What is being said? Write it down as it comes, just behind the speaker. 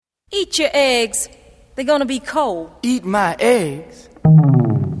Eat your eggs. They're gonna be cold. Eat my eggs.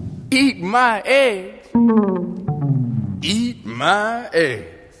 Eat my eggs. Eat my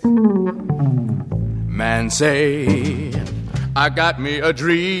eggs. Man say, I got me a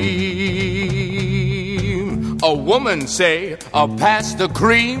dream. A woman say, I'll pass the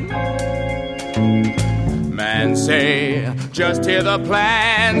cream. Man say, just hear the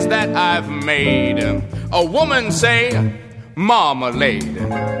plans that I've made. A woman say, marmalade.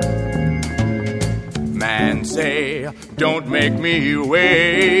 Man say, don't make me wait.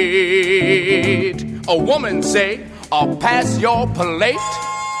 A woman say, I'll pass your plate.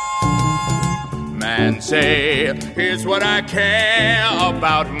 Man say, here's what I care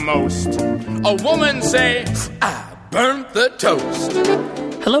about most. A woman say, I burnt the toast.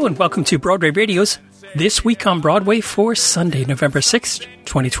 Hello and welcome to Broadway Radio's This Week on Broadway for Sunday, November 6th,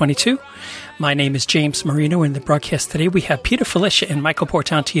 2022. My name is James Marino, and in the broadcast today we have Peter Felicia and Michael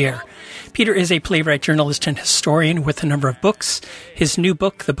Portantiere. Peter is a playwright, journalist, and historian with a number of books. His new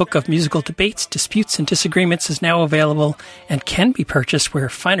book, The Book of Musical Debates, Disputes, and Disagreements, is now available and can be purchased where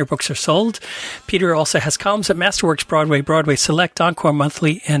finer books are sold. Peter also has columns at Masterworks Broadway, Broadway Select, Encore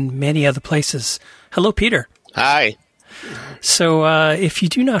Monthly, and many other places. Hello, Peter. Hi. So if you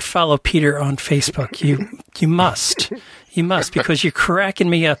do not follow Peter on Facebook, you must. You must, because you're cracking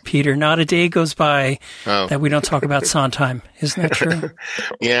me up, Peter. Not a day goes by that we don't talk about Sondheim. Isn't that true?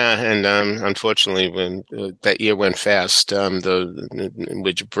 Yeah, and unfortunately, when that year went fast,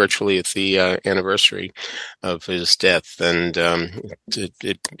 which virtually at the anniversary of his death, and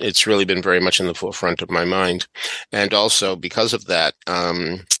it's really been very much in the forefront of my mind. And also, because of that,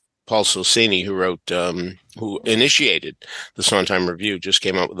 Paul Solsini, who initiated the Sondheim Review, just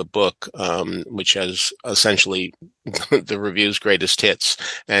came out with a book which has essentially the review's greatest hits,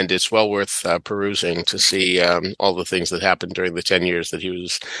 and it's well worth perusing to see all the things that happened during the 10 years that he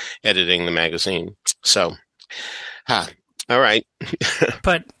was editing the magazine. So, all right.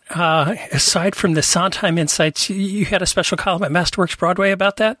 But aside from the Sondheim insights, you had a special column at Masterworks Broadway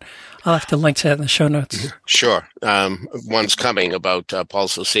about that? I'll have to link to that in the show notes. Sure. One's coming about Paul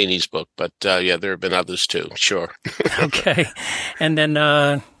Solsini's book, but yeah, there have been others too. Sure. Okay. And then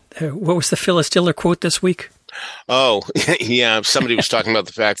what was the Phyllis Diller quote this week? Oh, yeah. Somebody was talking about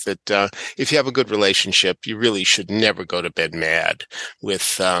the fact that if you have a good relationship, you really should never go to bed mad.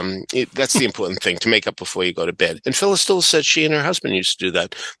 That's the important thing, to make up before you go to bed. And Phyllis still said she and her husband used to do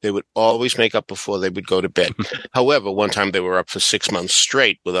that. They would always make up before they would go to bed. However, one time they were up for 6 months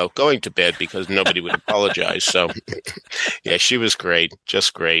straight without going to bed because nobody would apologize. So, yeah, she was great,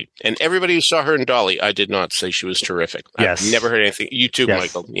 just great. And everybody who saw her in Dolly, I did not say she was terrific. Yes. I've never heard anything. You too, yes.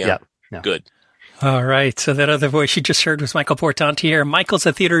 Michael. Yeah. Good. All right. So that other voice you just heard was Michael Portantiere. Michael's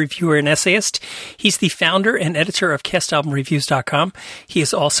a theater reviewer and essayist. He's the founder and editor of castalbumreviews.com. He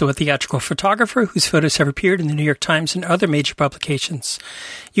is also a theatrical photographer whose photos have appeared in the New York Times and other major publications.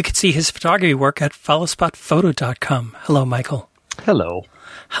 You can see his photography work at followspotphoto.com. Hello, Michael. Hello.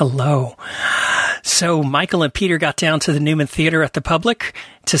 Hello. So Michael and Peter got down to the Newman Theater at the Public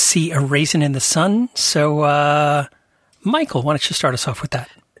to see A Raisin in the Sun. So, Michael, why don't you start us off with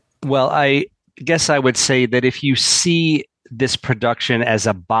that? Well, I guess I would say that if you see this production as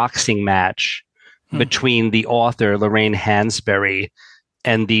a boxing match between the author, Lorraine Hansberry,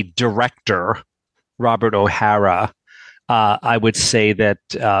 and the director, Robert O'Hara, I would say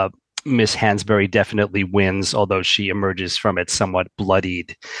that Miss Hansberry definitely wins, although she emerges from it somewhat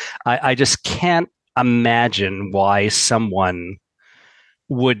bloodied. I just can't imagine why someone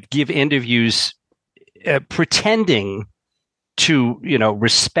would give interviews pretending to,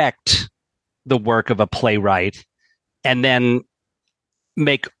 respect the work of a playwright and then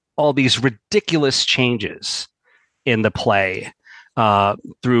make all these ridiculous changes in the play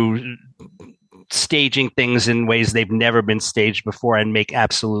through staging things in ways they've never been staged before and make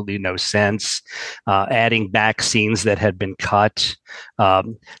absolutely no sense, adding back scenes that had been cut,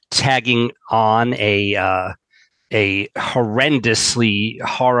 tagging on a horrendously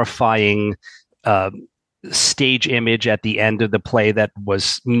horrifying stage image at the end of the play that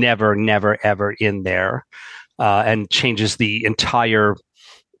was never, ever in there, and changes the entire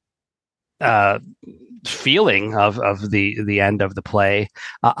feeling of the end of the play.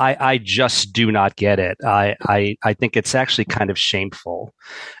 I just do not get it. I think it's actually kind of shameful.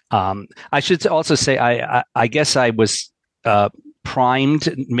 I should also say I guess I was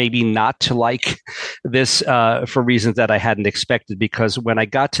primed maybe not to like this for reasons that I hadn't expected, because when I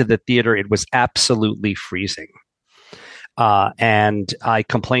got to the theater, it was absolutely freezing. And I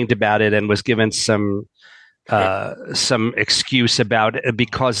complained about it and was given some some excuse about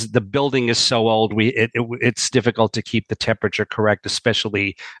because the building is so old, it's difficult to keep the temperature correct,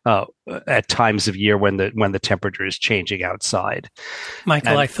 especially at times of year when the temperature is changing outside.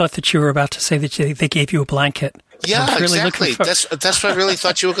 Michael, I thought that you were about to say that they gave you a blanket. Yeah, really exactly. That's what I really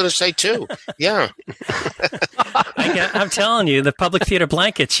thought you were going to say too. Yeah. I'm telling you, the public theater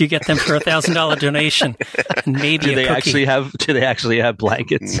blankets, you get them for $1,000 donation. And maybe do they actually have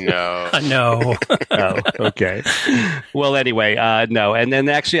blankets? No. No. Oh, okay. Well, anyway, no. And then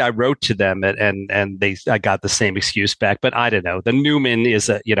actually I wrote to them and I got the same excuse back, but I don't know. The Newman is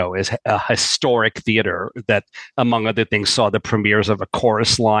a historic theater that, among other things, saw the premieres of A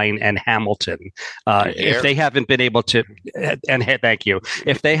Chorus Line and Hamilton. If they haven't been able to, and thank you,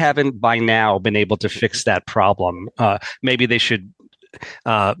 if they haven't by now been able to fix that problem, maybe they should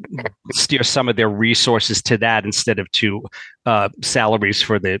steer some of their resources to that instead of to salaries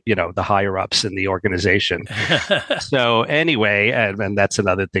for the higher ups in the organization. So anyway, and that's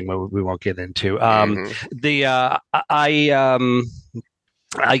another thing we won't get into. I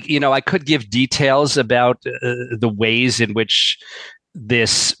could give details about the ways in which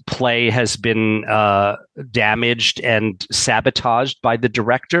this play has been damaged and sabotaged by the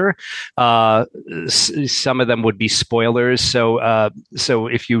director. Some of them would be spoilers. So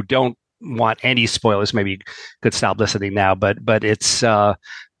if you don't want any spoilers, maybe you could stop listening now. But it's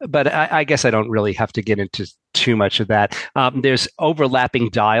but I guess I don't really have to get into too much of that. There's overlapping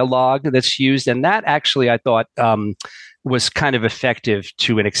dialogue that's used, and that actually I thought was kind of effective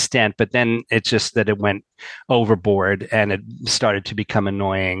to an extent, but then it's just that it went overboard and it started to become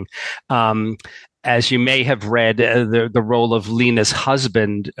annoying. As you may have read, the role of Lena's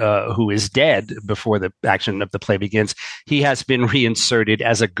husband, who is dead before the action of the play begins, he has been reinserted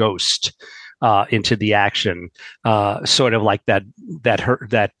as a ghost into the action, sort of like that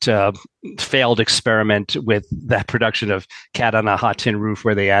failed experiment with that production of Cat on a Hot Tin Roof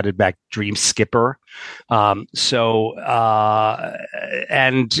where they added back Dream Skipper. I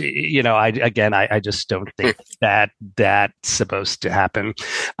just don't think that's supposed to happen,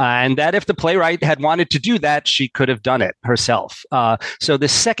 and that if the playwright had wanted to do that, she could have done it herself. So the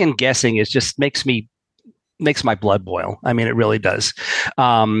second guessing is just makes my blood boil. I mean, it really does.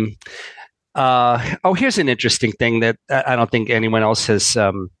 Here's an interesting thing that I don't think anyone else has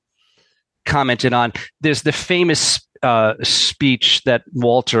commented on. There's the famous speech that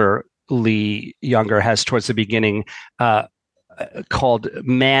Walter Lee Younger has towards the beginning called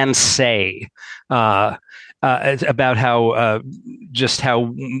 "Man Say," about how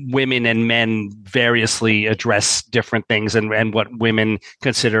women and men variously address different things and what women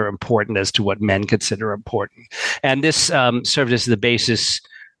consider important as to what men consider important. And this served as the basis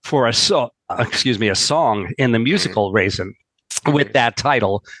for a song in the musical Raisin with that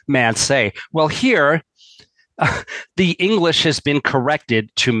title, Man Say. Well, here, the English has been corrected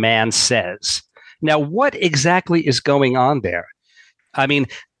to Man Says. Now, what exactly is going on there? I mean,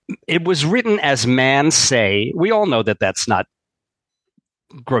 it was written as Man Say. We all know that that's not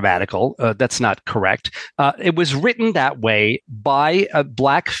grammatical. That's not correct. It was written that way by a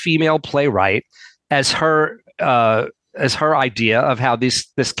black female playwright as her idea of how this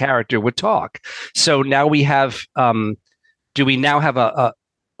character would talk. So now we have, do we now have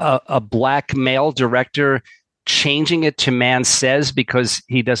a black male director changing it to Man Says because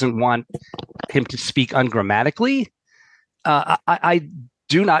he doesn't want him to speak ungrammatically? I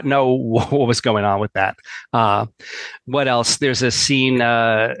do not know what was going on with that. What else? There's a scene,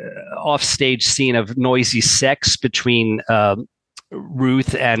 offstage scene of noisy sex between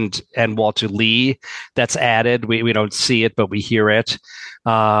Ruth and Walter Lee that's added. We don't see it, but we hear it.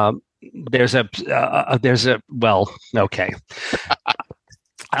 There's a okay.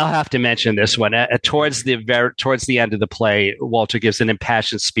 I'll have to mention this one. Towards the end of the play, Walter gives an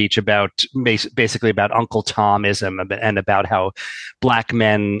impassioned speech about basically about Uncle Tomism and about how black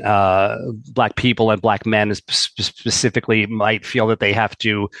men, black people, and black men specifically might feel that they have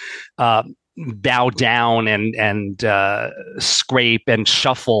to bow down and scrape and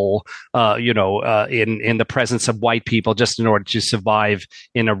shuffle, in the presence of white people just in order to survive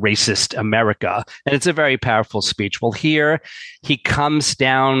in a racist America. And it's a very powerful speech. Well, here he comes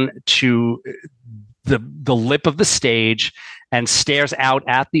down to the lip of the stage and stares out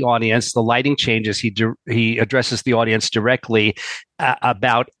at the audience. The lighting changes. He addresses the audience directly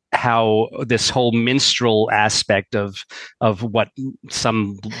about how this whole minstrel aspect of what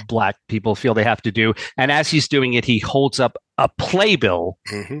some black people feel they have to do. And as he's doing it, he holds up a playbill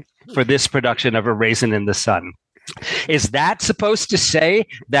for this production of A Raisin in the Sun. Is that supposed to say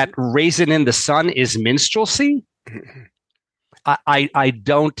that Raisin in the Sun is minstrelsy? I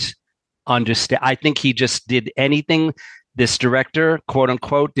don't understand. I think he just did anything. This director, quote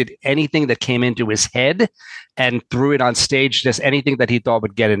unquote, did anything that came into his head and threw it on stage, just anything that he thought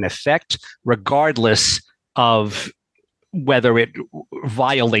would get an effect, regardless of whether it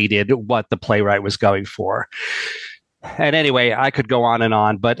violated what the playwright was going for. And anyway, I could go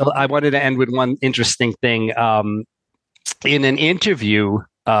on, but I wanted to end with one interesting thing. In an interview,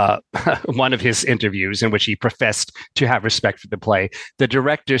 one of his interviews in which he professed to have respect for the play, the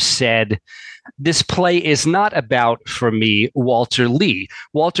director said, "This play is not about, for me, Walter Lee.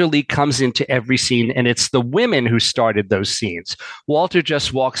 Walter Lee comes into every scene, and it's the women who started those scenes. Walter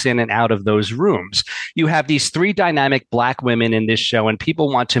just walks in and out of those rooms. You have these three dynamic Black women in this show, and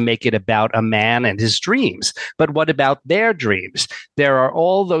people want to make it about a man and his dreams. But what about their dreams? There are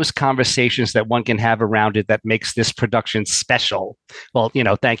all those conversations that one can have around it that makes this production special." Well,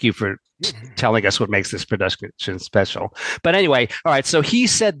 thank you for telling us what makes this production special. But anyway, all right, so he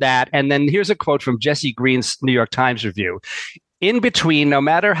said that, and then here's a quote from Jesse Green's New York Times review. "In between, no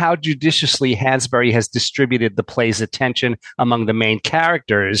matter how judiciously Hansberry has distributed the play's attention among the main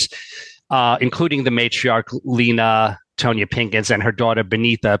characters, including the matriarch Lena, Tonya Pinkins, and her daughter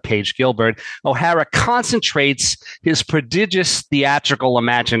Benitha Page Gilbert, O'Hara concentrates his prodigious theatrical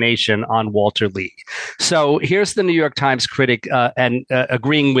imagination on Walter Lee." So here's the New York Times critic and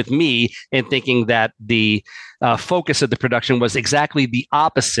agreeing with me in thinking that the focus of the production was exactly the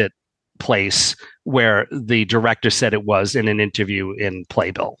opposite place where the director said it was in an interview in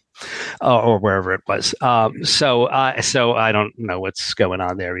Playbill. Or wherever it was. So I don't know what's going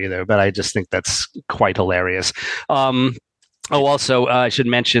on there either, but I just think that's quite hilarious. Also, I should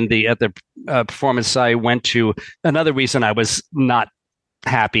mention at the performance I went to, another reason I was not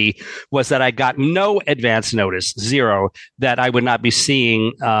happy was that I got no advance notice, zero, that I would not be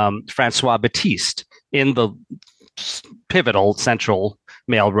seeing Francois Batiste in the pivotal central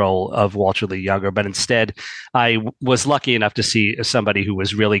male role of Walter Lee Younger, but instead I was lucky enough to see somebody who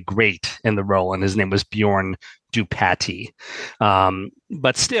was really great in the role, and his name was Bjorn Dupati.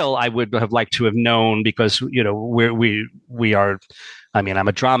 But still, I would have liked to have known, because we are. I mean, I'm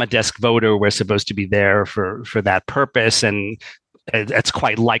a drama desk voter. We're supposed to be there for that purpose, and it's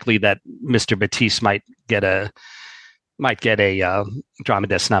quite likely that Mr. Batiste might get a drama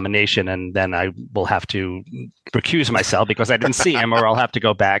desk nomination, and then I will have to recuse myself because I didn't see him, or I'll have to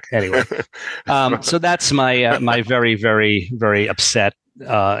go back anyway. So that's my very, very, very upset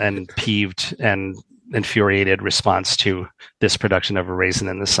and peeved and infuriated response to this production of A Raisin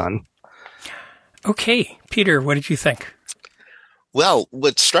in the Sun. Okay, Peter, what did you think? Well,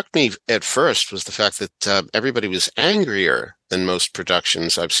 what struck me at first was the fact that everybody was angrier than most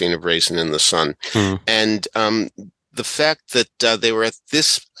productions I've seen of Raisin in the Sun. And the fact that they were at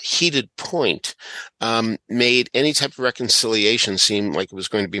this heated point made any type of reconciliation seem like it was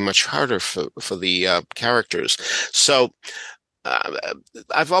going to be much harder for the characters. So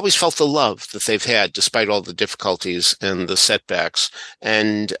I've always felt the love that they've had despite all the difficulties and the setbacks.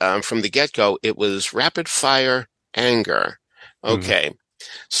 And from the get-go, it was rapid fire anger. Okay.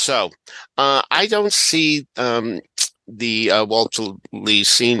 So I don't see the Walter Lee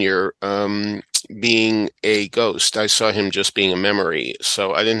Sr. Being a ghost. I saw him just being a memory,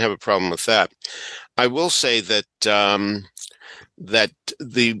 so I didn't have a problem with that. I will say that that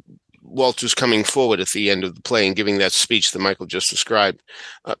the Walter's coming forward at the end of the play and giving that speech that Michael just described,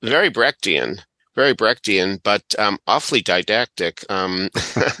 very Brechtian, but awfully didactic.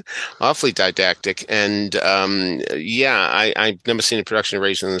 Awfully didactic. And I've never seen a production of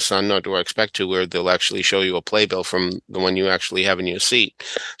Raisin in the Sun, nor do I expect to, where they'll actually show you a playbill from the one you actually have in your seat.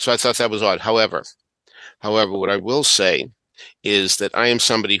 So I thought that was odd. However, what I will say is that I am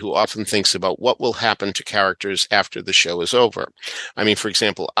somebody who often thinks about what will happen to characters after the show is over. I mean, for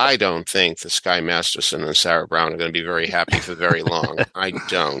example, I don't think that Sky Masterson and Sarah Brown are going to be very happy for very long. I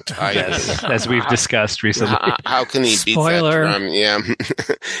don't. Yes, as we've discussed recently. How can he beat Spoiler.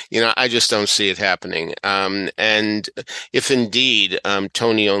 that? I just don't see it happening. And if indeed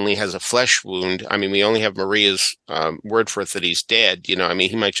Tony only has a flesh wound, I mean, we only have Maria's word for it that he's dead. He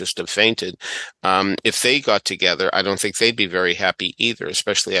might just have fainted. If they got together, I don't think they'd be very happy either,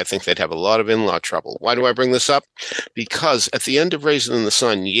 especially I think they'd have a lot of in-law trouble. Why do I bring this up? Because at the end of Raisin in the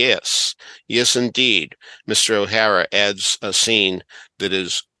Sun, yes indeed, Mr. O'Hara adds a scene that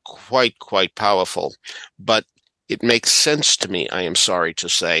is quite powerful, but it makes sense to me, I am sorry to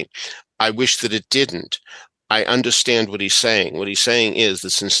say. I wish that it didn't. I understand what he's saying. What he's saying is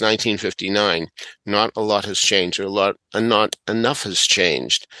that since 1959, not a lot has changed, or not enough has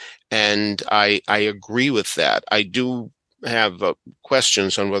changed. And I agree with that. I do have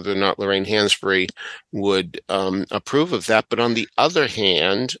questions on whether or not Lorraine Hansberry would approve of that. But on the other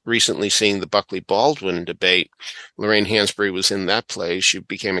hand, recently seeing the Buckley Baldwin debate, Lorraine Hansberry was in that play. She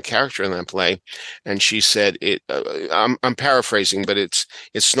became a character in that play, and she said, I'm paraphrasing, but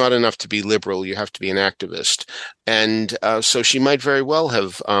it's not enough to be liberal. You have to be an activist. And so she might very well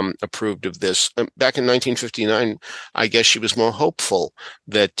have approved of this. Back in 1959, I guess she was more hopeful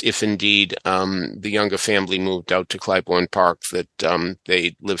that if indeed the younger family moved out to Clybourne Park, that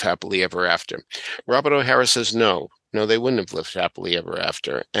they'd live happily ever after. Robert O'Hara says no. No, they wouldn't have lived happily ever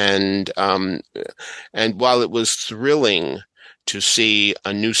after. And while it was thrilling to see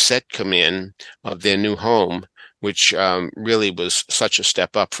a new set come in of their new home, which really was such a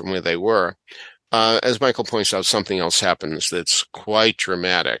step up from where they were, as Michael points out, something else happens that's quite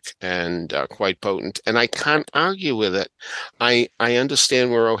dramatic and quite potent. And I can't argue with it. I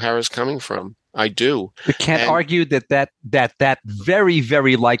understand where O'Hara's coming from. I do. We can't argue that very,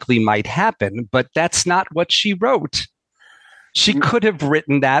 very likely might happen, but that's not what she wrote. She could have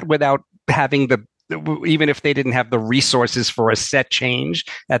written that without having even if they didn't have the resources for a set change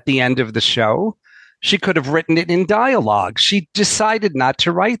at the end of the show. She could have written it in dialogue. She decided not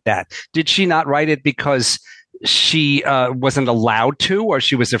to write that. Did she not write it because she wasn't allowed to, or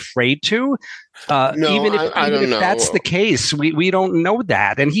she was afraid to? No, even if know. That's the case, we don't know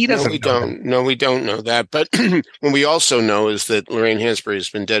that, and he doesn't. No, we don't know that. But what we also know is that Lorraine Hansberry has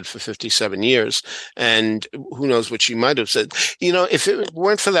been dead for 57 years, and who knows what she might have said. If it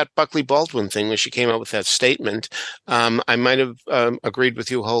weren't for that Buckley Baldwin thing when she came out with that statement, I might have agreed with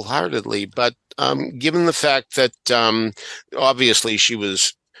you wholeheartedly. But given the fact that obviously she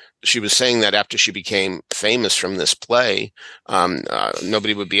was saying that after she became famous from this play,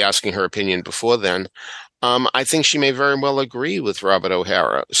 nobody would be asking her opinion before then. I think she may very well agree with Robert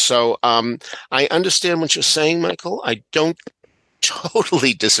O'Hara. So I understand what you're saying, Michael. I don't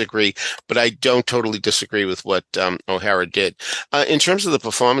totally disagree, but I don't totally disagree with what O'Hara did. In terms of the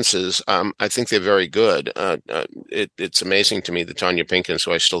performances, I think they're very good. It's amazing to me that Tanya Pinkins,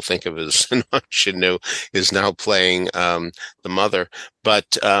 who I still think of as Chinoo, is now playing the mother.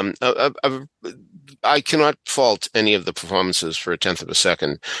 But I cannot fault any of the performances for a tenth of a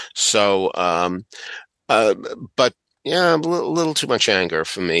second. So, but yeah, a little too much anger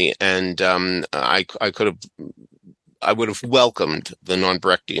for me, and I would have welcomed the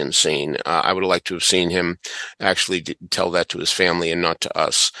non-Brechtian scene. I would have liked to have seen him actually tell that to his family and not to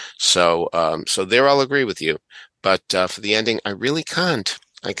us. So there I'll agree with you. But for the ending, I really can't.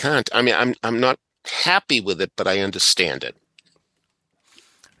 I can't. I mean, I'm not happy with it, but I understand it.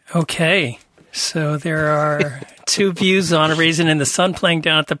 Okay. So there are two views on Raisin in the Sun playing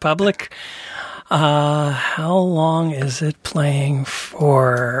down at the Public. How long is it playing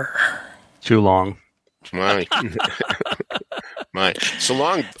for? Too long. My. So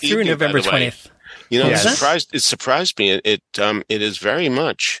long. Through November 20th. It surprised me. It is very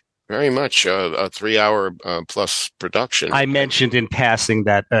much a 3-hour plus production. I mentioned in passing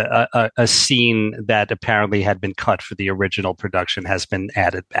that a scene that apparently had been cut for the original production has been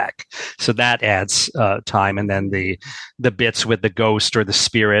added back, so that adds time. And then the bits with the ghost or the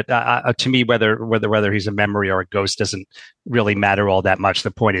spirit. To me, whether he's a memory or a ghost doesn't really matter all that much. The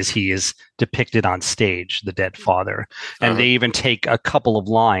point is he is depicted on stage, the dead father, and they even take a couple of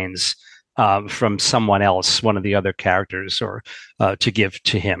lines from someone else, one of the other characters, or to give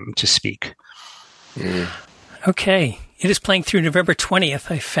to him to speak. Okay. It is playing through November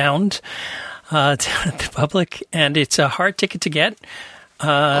 20th, I found, down at the Public, and it's a hard ticket to get.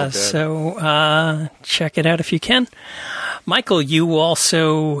 So check it out if you can. Michael, you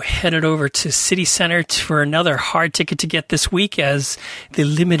also headed over to City Center for another hard ticket to get this week, as the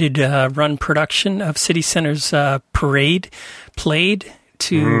limited run production of City Center's Parade played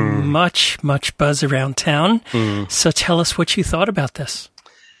to much buzz around town. So tell us what you thought about this.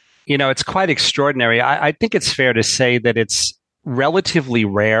 It's quite extraordinary. I think it's fair to say that it's relatively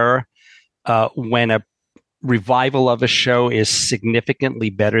rare when a revival of a show is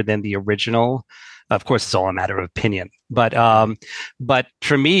significantly better than the original. Of course, it's all a matter of opinion. But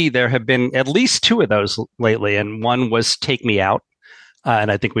for me, there have been at least two of those lately, and one was Take Me Out.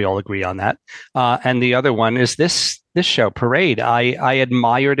 And I think we all agree on that. And the other one is this show, Parade. I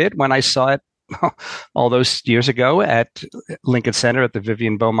admired it when I saw it all those years ago at Lincoln Center at the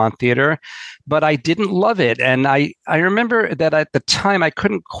Vivian Beaumont Theater, but I didn't love it. And I remember that at the time I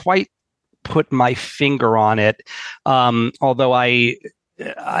couldn't quite put my finger on it, although I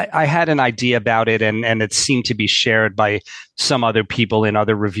had an idea about it, and it seemed to be shared by some other people in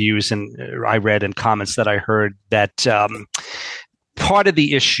other reviews, and I read in comments that I heard that part of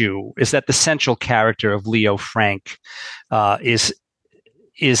the issue is that the central character of Leo Frank is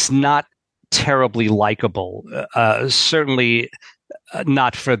not terribly likable. Certainly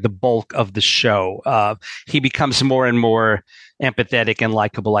not for the bulk of the show. He becomes more and more empathetic and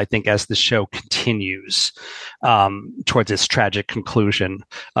likable, I think, as the show continues towards its tragic conclusion.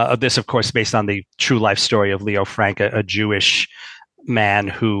 This, of course, based on the true life story of Leo Frank, a Jewish man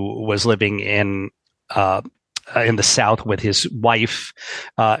who was living in the South with his wife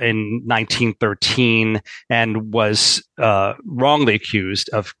in 1913 and was wrongly accused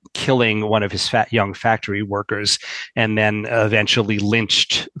of killing one of his young factory workers and then eventually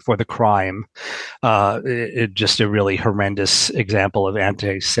lynched for the crime. Just a really horrendous example of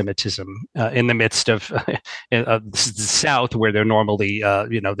anti-Semitism in the midst of the South, where they're normally,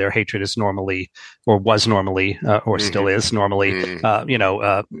 their hatred is normally, or was normally, or still is normally,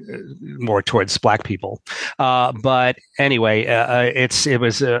 more towards Black people. But anyway, it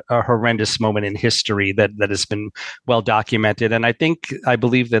was a horrendous moment in history that has been well documented, and I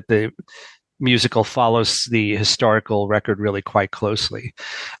believe that the musical follows the historical record really quite closely.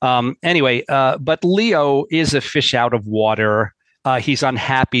 But Leo is a fish out of water. He's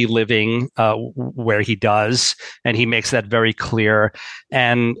unhappy living where he does, and he makes that very clear.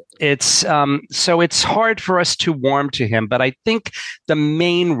 And it's hard for us to warm to him. But I think the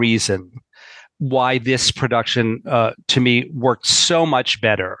main reason why this production, to me, worked so much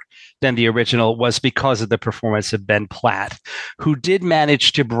better than the original was because of the performance of Ben Platt, who did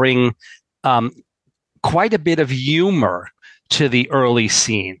manage to bring quite a bit of humor to the early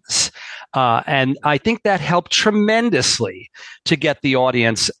scenes. And I think that helped tremendously to get the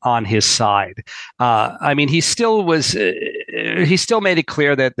audience on his side. He still made it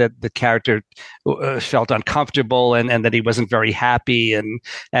clear that the character felt uncomfortable and that he wasn't very happy.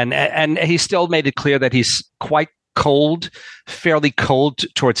 And he still made it clear that he's fairly cold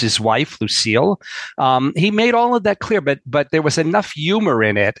towards his wife, Lucille. He made all of that clear, but there was enough humor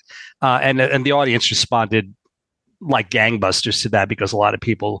in it. And the audience responded like gangbusters to that, because a lot of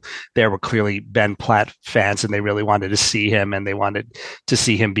people there were clearly Ben Platt fans, and they really wanted to see him, and they wanted to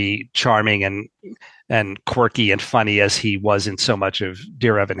see him be charming and quirky and funny as he was in so much of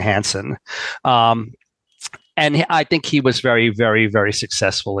Dear Evan Hansen. And I think he was very, very, very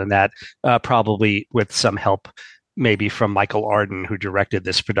successful in that, probably with some help maybe from Michael Arden, who directed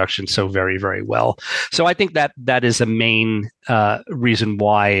this production so very, very well. So I think that is a main reason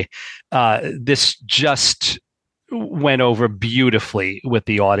why this just went over beautifully with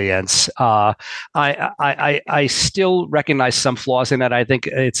the audience. I still recognize some flaws in it. I think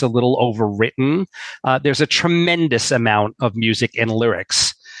it's a little overwritten. There's a tremendous amount of music and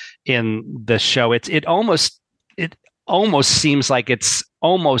lyrics in the show. It almost seems like it's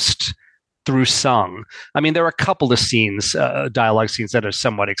almost through sung. There are a couple of scenes, dialogue scenes, that are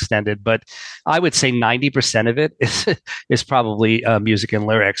somewhat extended, but I would say 90% of it is probably music and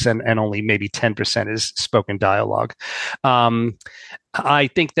lyrics, and only maybe 10% is spoken dialogue. I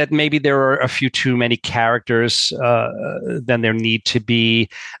think that maybe there are a few too many characters than there need to be.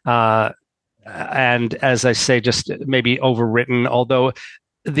 And as I say, just maybe overwritten, although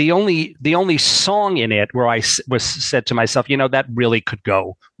the only song in it where I was said to myself, that really could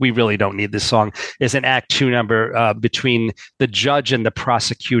go. We really don't need this song, is an Act 2 number between the judge and the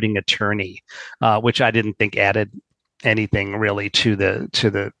prosecuting attorney, which I didn't think added anything really to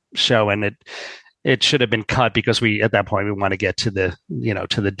the show, and it should have been cut, because at that point we want to get to the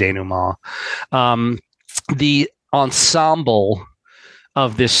denouement. The ensemble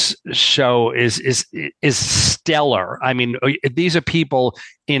of this show is stellar. These are people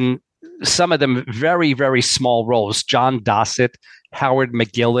in, some of them, very, very small roles. John Dossett, Howard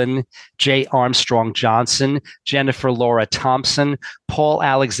McGillen, J. Armstrong Johnson, Jennifer Laura Thompson, Paul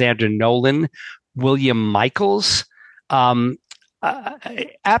Alexander Nolan, William Michaels.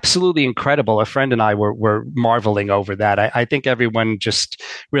 Absolutely incredible. A friend and I were marveling over that. I think everyone just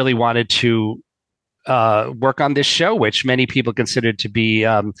really wanted to work on this show, which many people considered to be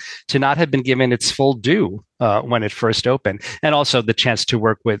to not have been given its full due when it first opened, and also the chance to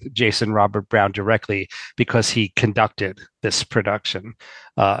work with Jason Robert Brown directly, because he conducted this production.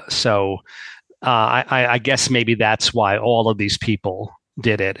 So I guess maybe that's why all of these people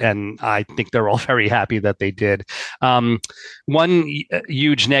did it, and I think they're all very happy that they did. One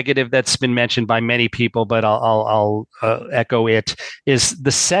huge negative that's been mentioned by many people, but I'll echo it, is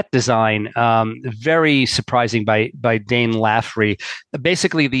the set design. Very surprising by Dane Laffrey.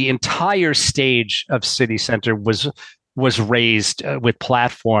 Basically, the entire stage of City Center was raised with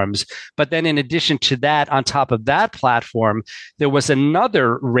platforms. But then in addition to that, on top of that platform, there was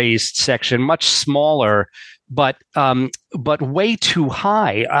another raised section, much smaller, but way too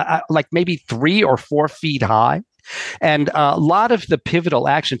high, like maybe 3 or 4 feet high. And a lot of the pivotal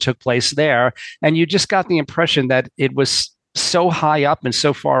action took place there. And you just got the impression that it was so high up and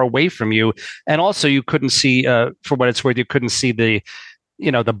so far away from you. And also you couldn't see, for what it's worth, you couldn't see the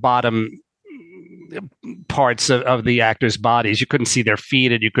bottom parts of the actors' bodies. You couldn't see their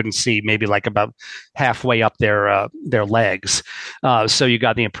feet, and you couldn't see maybe like about halfway up their legs. So you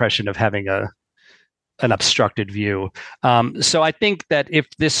got the impression of having an obstructed view. So I think that if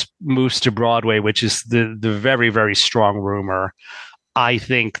this moves to Broadway, which is the very, very strong rumor, I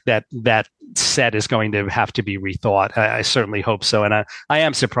think that set is going to have to be rethought. I certainly hope so. And I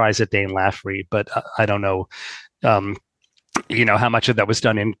am surprised at Dane Laffrey, but I don't know, how much of that was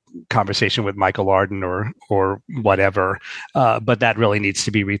done in conversation with Michael Arden or whatever. But that really needs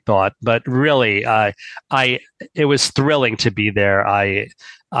to be rethought. But really, it was thrilling to be there.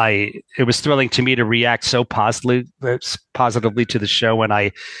 It was thrilling to me to react so positively to the show when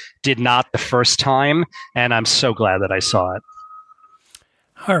I did not the first time, and I'm so glad that I saw it.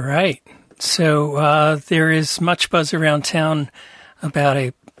 All right. So there is much buzz around town about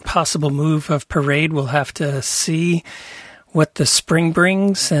a possible move of Parade. We'll have to see what the spring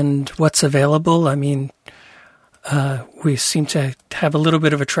brings and what's available. I mean, we seem to have a little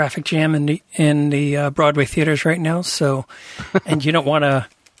bit of a traffic jam in the Broadway theaters right now. So, and you don't want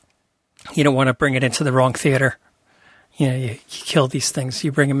to bring it into the wrong theater. You kill these things.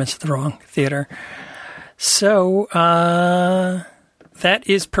 You bring them into the wrong theater. So that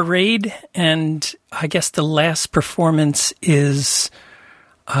is Parade, and I guess the last performance is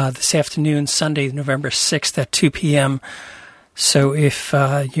this afternoon, Sunday, November 6th at 2 p.m. So if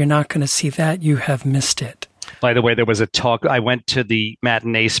you're not going to see that, you have missed it. By the way, there was a talk. I went to the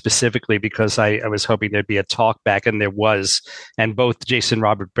matinee specifically because I was hoping there'd be a talk back, and there was. And both Jason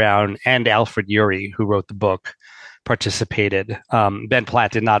Robert Brown and Alfred Urey, who wrote the book, participated. Ben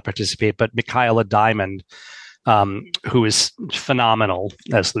Platt did not participate, but Michaela Diamond, who is phenomenal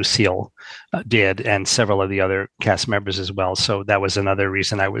as Lucille, did, and several of the other cast members as well. So that was another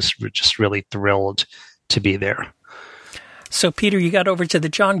reason I was just really thrilled to be there. So, Peter, you got over to the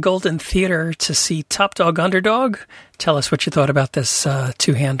John Golden Theater to see Top Dog Underdog. Tell us what you thought about this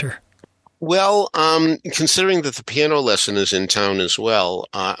two-hander. Well, considering that the piano lesson is in town as well,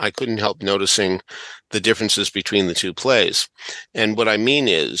 I couldn't help noticing the differences between the two plays. And what I mean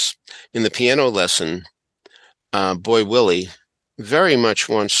is, in the piano lesson, Boy Willie very much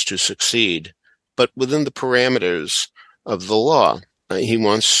wants to succeed, but within the parameters of the law. He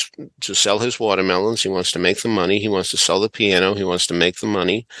wants to sell his watermelons. He wants to make the money. He wants to sell the piano. He wants to make the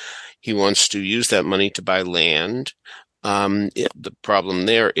money. He wants to use that money to buy land. The problem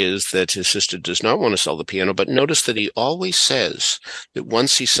there is that his sister does not want to sell the piano, but notice that he always says that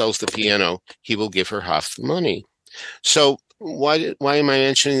once he sells the piano, he will give her half the money. So why am I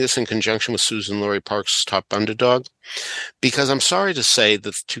mentioning this in conjunction with Susan Laurie Parks' Top Underdog? Because I'm sorry to say that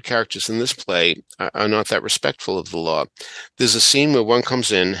the two characters in this play are not that respectful of the law. There's a scene where one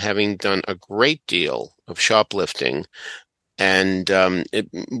comes in having done a great deal of shoplifting and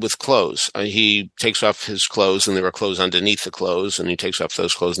with clothes. He takes off his clothes, and there are clothes underneath the clothes, and he takes off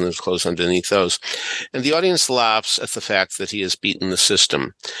those clothes, and there's clothes underneath those. And the audience laughs at the fact that he has beaten the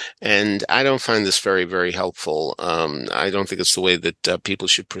system. And I don't find this very, very helpful. I don't think it's the way that people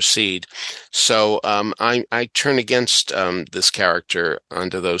should proceed. So I turn against this character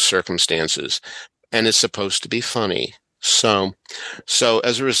under those circumstances. And it's supposed to be funny. So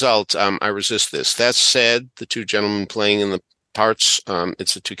as a result, I resist this. That said, the two gentlemen playing in the parts,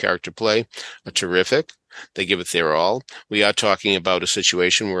 it's a two-character play, are terrific. They give it their all. We are talking about a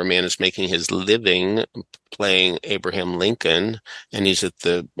situation where a man is making his living playing Abraham Lincoln, and he's at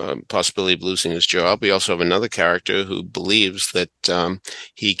the possibility of losing his job. We also have another character who believes that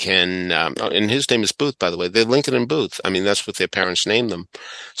he can, and his name is Booth, by the way. They're Lincoln and Booth. I mean, that's what their parents named them.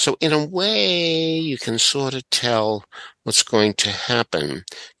 So in a way, you can sort of tell what's going to happen,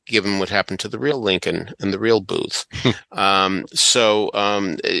 given what happened to the real Lincoln and the real Booth.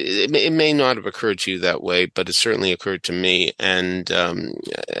 It may not have occurred to you that way, but it certainly occurred to me. And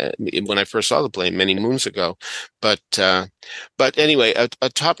when I first saw the play many moons ago, but anyway, a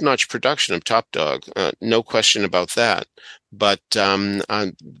top-notch production of Top Dog, no question about that. But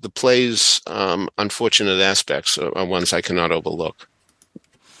the play's unfortunate aspects are ones I cannot overlook.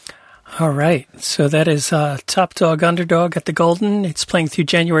 All right. So that is Top Dog Underdog at the Golden. It's playing through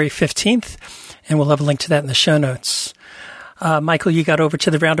January 15th, and we'll have a link to that in the show notes. Michael, you got over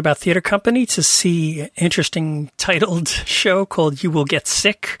to the Roundabout Theater Company to see an interesting titled show called You Will Get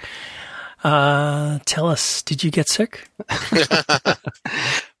Sick. Tell us, did you get sick?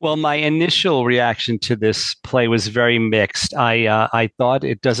 Well, my initial reaction to this play was very mixed. I thought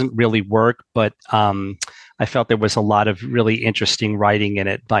it doesn't really work, but I felt there was a lot of really interesting writing in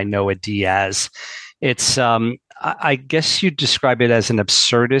it by Noah Diaz. It's I guess you'd describe it as an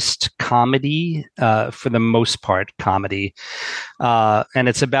absurdist comedy, for the most part, comedy. And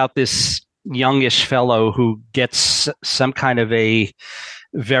it's about this youngish fellow who gets some kind of a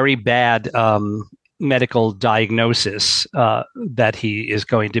very bad medical diagnosis that he is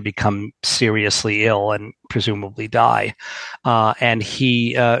going to become seriously ill and presumably die. And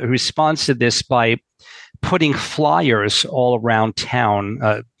he responds to this by putting flyers all around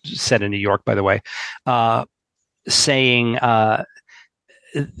town, set in New York, by the way, saying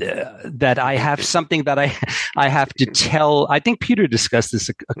that I have something that I have to tell. I think Peter discussed this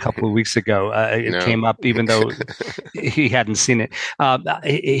a couple of weeks ago. It came up even though he hadn't seen it.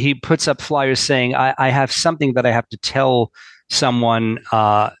 He puts up flyers saying, I have something that I have to tell someone.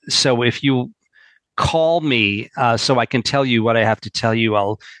 So if you call me so I can tell you what I have to tell you,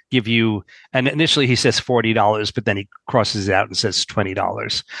 I'll give you, and initially he says $40, but then he crosses it out and says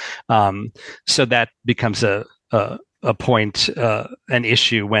 $20. So that becomes a point, an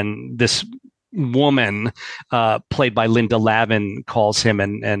issue when this woman, played by Linda Lavin, calls him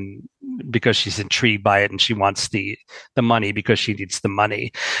and because she's intrigued by it and she wants the money because she needs the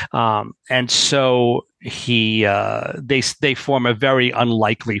money. And so they form a very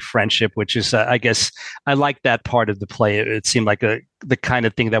unlikely friendship, which is, I guess I like that part of the play. It seemed like the kind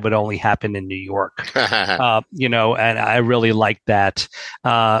of thing that would only happen in New York, and I really like that.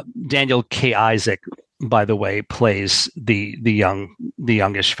 Daniel K. Isaac, by the way, plays the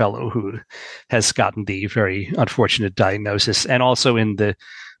youngish fellow who has gotten the very unfortunate diagnosis. And also in the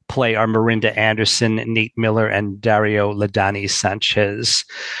play are Miranda Anderson, Nate Miller, and Dario Ladani Sanchez.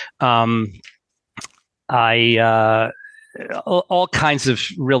 All kinds of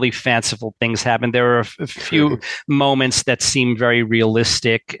really fanciful things happen. There are a few moments that seem very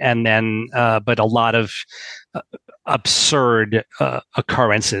realistic, and then but a lot of absurd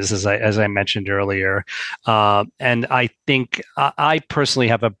occurrences, as I mentioned earlier. And I think I personally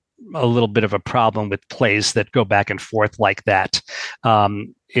have a little bit of a problem with plays that go back and forth like that.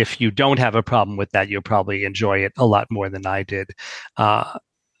 If you don't have a problem with that, you'll probably enjoy it a lot more than I did.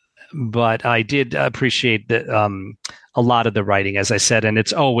 But I did appreciate a lot of the writing, as I said, and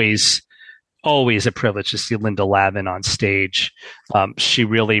it's always a privilege to see Linda Lavin on stage. She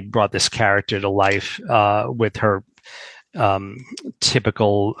really brought this character to life with her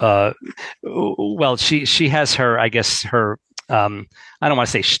typical. Well, she has her, I guess her. I don't want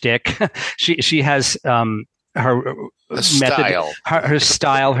to say shtick. She has her style, her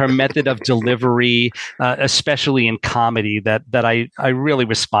style, her method of delivery, especially in comedy, that I really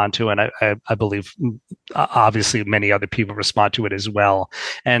respond to, and I believe obviously many other people respond to it as well.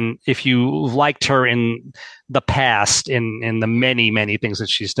 And if you liked her in the past, in the many things that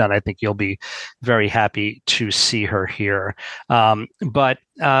she's done, I think you'll be very happy to see her here. But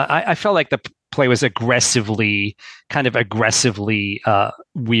I felt like the play was aggressively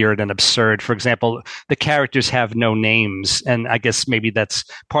weird and absurd. For example, the characters have no names, and I guess maybe that's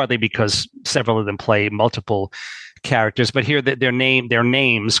partly because several of them play multiple characters. But here, their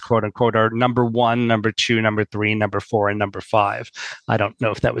names, quote unquote, are number 1, number 2, number 3, number 4, and number 5. I don't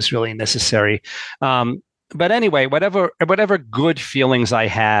know if that was really necessary. But anyway, whatever good feelings I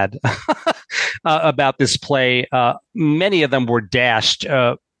had about this play, many of them were dashed.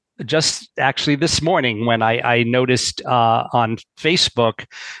 Just actually this morning when I noticed on Facebook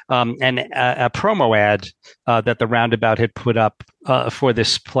a promo ad that the Roundabout had put up for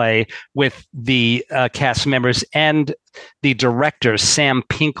this play with the cast members and the director, Sam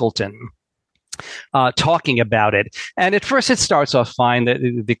Pinkleton, talking about it. And at first it starts off fine.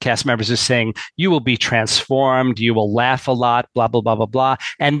 The cast members are saying, you will be transformed, you will laugh a lot, blah, blah, blah, blah, blah.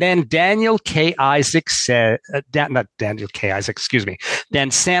 And then Daniel K. Isaac said, not Daniel K. Isaac, excuse me.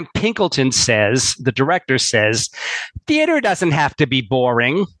 Then Sam Pinkleton says, the director says, theater doesn't have to be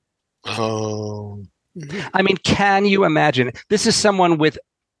boring. Oh. I mean, can you imagine? This is someone with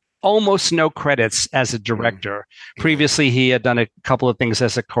almost no credits as a director. Previously, he had done a couple of things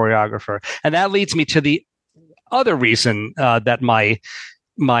as a choreographer. And that leads me to the other reason that my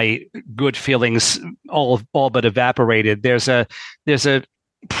good feelings all but evaporated. There's a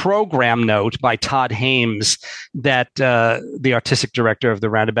program note by Todd Hames that the artistic director of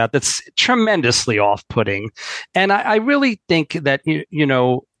the Roundabout that's tremendously off-putting. And I really think that,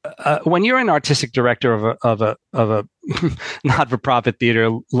 when you're an artistic director of a not-for-profit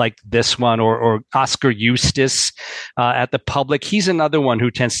theater like this one, or Oscar Eustace at the Public. He's another one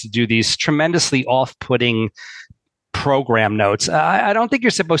who tends to do these tremendously off-putting program notes. I don't think you're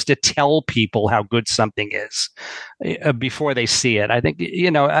supposed to tell people how good something is before they see it. I think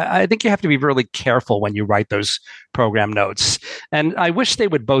I think you have to be really careful when you write those program notes. And I wish they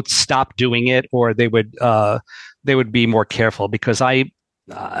would both stop doing it, or they would be more careful, because the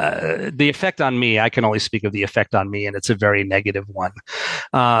effect on me, I can only speak of the effect on me, and it's a very negative one.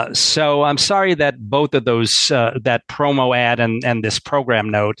 So I'm sorry that both of those, that promo ad and this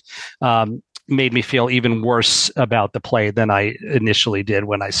program note, made me feel even worse about the play than I initially did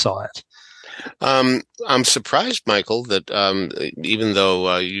when I saw it. I'm surprised, Michael, that even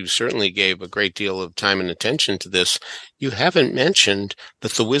though you certainly gave a great deal of time and attention to this, you haven't mentioned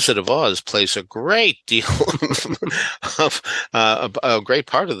that The Wizard of Oz plays a great deal of a great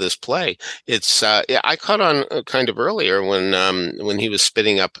part of this play. It's I caught on kind of earlier when he was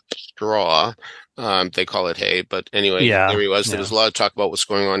spitting up straw. They call it hay, but anyway, there he was. There was a lot of talk about what's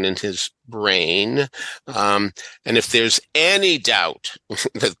going on in his brain. And if there's any doubt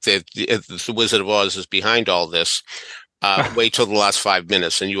that the Wizard of Oz is behind all this, wait till the last 5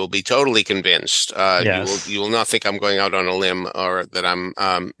 minutes and you will be totally convinced. Yes. You will not think I'm going out on a limb or that I'm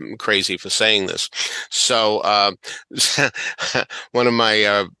crazy for saying this. So one of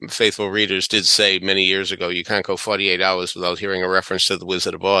my faithful readers did say many years ago, you can't go 48 hours without hearing a reference to The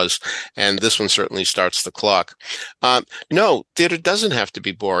Wizard of Oz. And this one certainly starts the clock. No, theater doesn't have to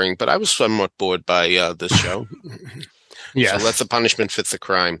be boring, but I was somewhat bored by this show. Yes. So let the punishment fit the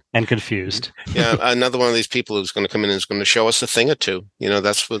crime. And confused. Yeah, another one of these people who's going to come in and is going to show us a thing or two.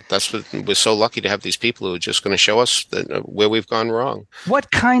 That's what we're so lucky to have, these people who are just going to show us where we've gone wrong.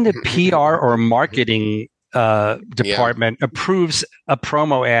 What kind of PR or marketing department approves a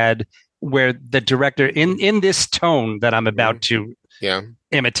promo ad where the director, in this tone that I'm about to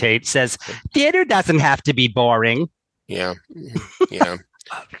imitate, says, "Theater doesn't have to be boring"? Yeah.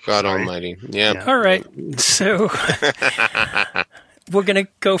 God Almighty. Yeah. All right. So we're going to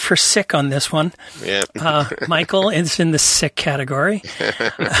go for sick on this one. Yeah. Michael is in the sick category.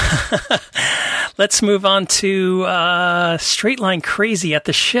 Let's move on to Straight Line Crazy at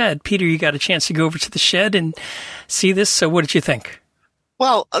the Shed. Peter, you got a chance to go over to the Shed and see this. So what did you think?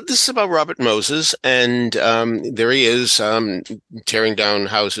 Well, this is about Robert Moses, and there he is tearing down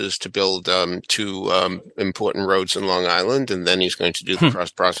houses to build two important roads in Long Island, and then he's going to do the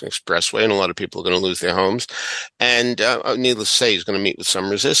Cross-Boston Expressway, and a lot of people are going to lose their homes. And needless to say, he's going to meet with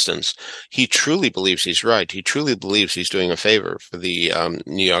some resistance. He truly believes he's right. He truly believes he's doing a favor for the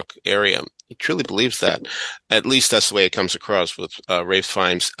New York area. He truly believes that. At least that's the way it comes across with Ralph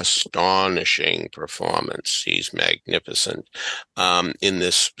Fiennes' astonishing performance. He's magnificent in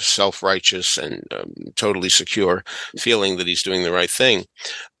this self-righteous and totally secure feeling that he's doing the right thing.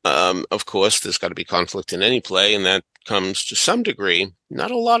 Of course, there's got to be conflict in any play, and that comes to some degree, not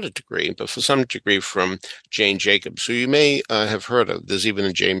a lot of degree, but for some degree from Jane Jacobs, who you may have heard of. There's even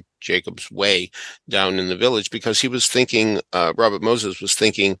a Jane Jacobs Way down in the Village, because he was thinking, Robert Moses was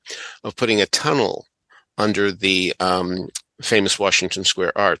thinking of putting a tunnel under the famous Washington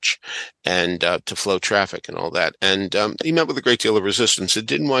Square Arch and to flow traffic and all that. And he met with a great deal of resistance. It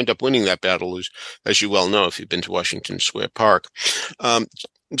didn't wind up winning that battle, as you well know if you've been to Washington Square Park.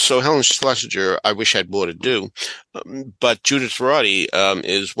 So Helen Schlesinger, I wish had more to do, but Judith Roddy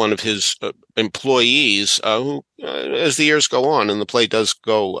is one of his employees who, as the years go on, and the play does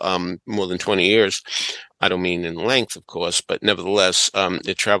go more than 20 years, I don't mean in length, of course, but nevertheless,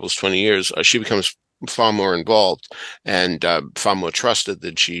 it travels 20 years, she becomes far more involved and far more trusted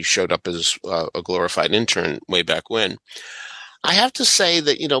than she showed up as a glorified intern way back when. I have to say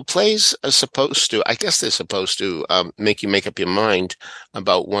that, plays are supposed to, I guess they're supposed to make you make up your mind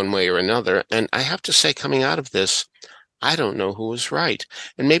about one way or another. And I have to say, coming out of this, I don't know who was right.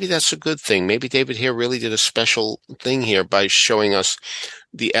 And maybe that's a good thing. Maybe David Hare really did a special thing here by showing us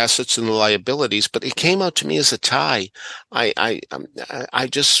the assets and the liabilities, but it came out to me as a tie. I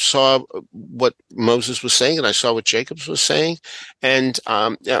just saw what Moses was saying, and I saw what Jacobs was saying, and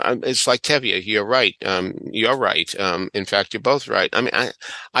it's like Tevye. You're right. You're right. In fact, you're both right. I mean,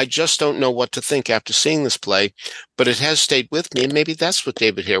 I just don't know what to think after seeing this play, but it has stayed with me, and maybe that's what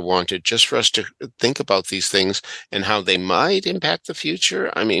David Hare wanted, just for us to think about these things and how they might impact the future.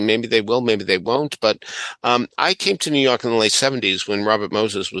 I mean, maybe they will, maybe they won't. But I came to New York in the late 70s when Robert Moses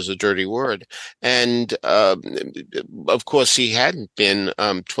was a dirty word. And, of course, he hadn't been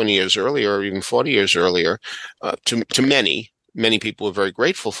 20 years earlier or even 40 years earlier. To many people were very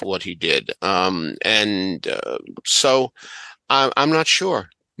grateful for what he did. So I'm not sure.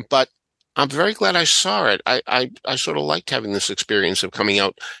 But I'm very glad I saw it. I sort of liked having this experience of coming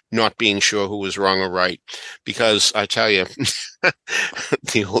out not being sure who was wrong or right, because I tell you,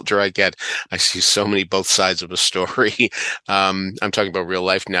 the older I get, I see so many both sides of a story. I'm talking about real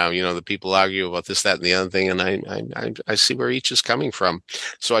life now. You know, the people argue about this, that, and the other thing, and I see where each is coming from.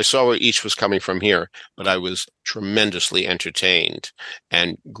 So I saw where each was coming from here, but I was tremendously entertained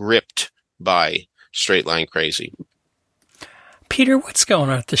and gripped by Straight Line Crazy. Peter, what's going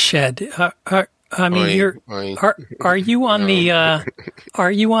on at the Shed? I mean, are you on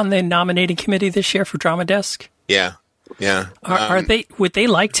the nominating committee this year for Drama Desk? Yeah. Are they? Would they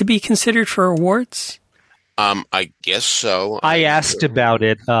like to be considered for awards? I guess so. I asked about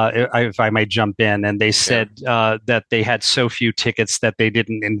it, if I might jump in, and they said that they had so few tickets that they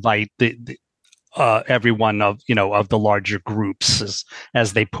didn't invite everyone of the larger groups,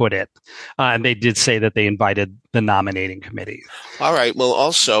 as they put it, and they did say that they invited the nominating committee. All right. Well,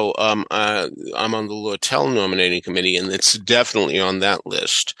 also, I'm on the Lortel nominating committee, and it's definitely on that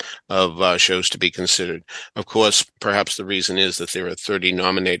list of shows to be considered. Of course, perhaps the reason is that there are 30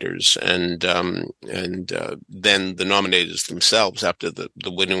 nominators, and then the nominators themselves after the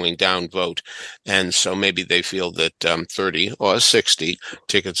winnowing down vote, and so maybe they feel that 30 or 60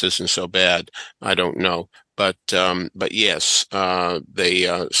 tickets isn't so bad. I don't know. But yes,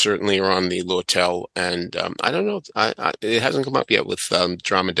 they certainly are on the Lortel, and I don't know. It hasn't come up yet with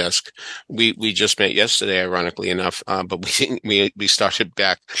Drama Desk. We just met yesterday, ironically enough, but we started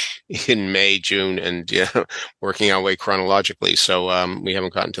back in May, June, and working our way chronologically. So we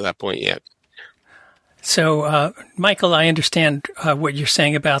haven't gotten to that point yet. So, Michael, I understand what you're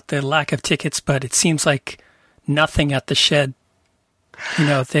saying about the lack of tickets, but it seems like nothing at the Shed. You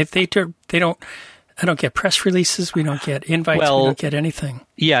know, they don't. I don't get press releases. We don't get invites. We don't get anything.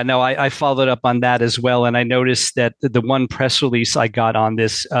 Yeah, no, I followed up on that as well. And I noticed that the one press release I got on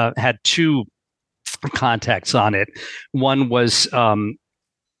this had two contacts on it. One was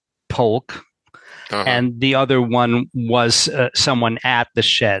Polk, and the other one was someone at the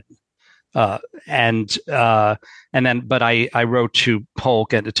Shed. But I wrote to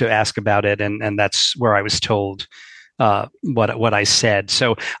Polk and to ask about it, and that's where I was told what I said.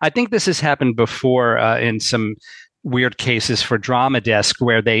 So I think this has happened before in some weird cases for Drama Desk,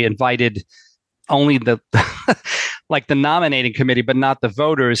 where they invited only the like the nominating committee, but not the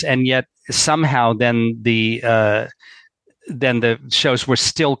voters, and yet somehow then the shows were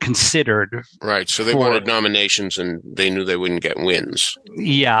still considered. Right. So they wanted nominations, and they knew they wouldn't get wins.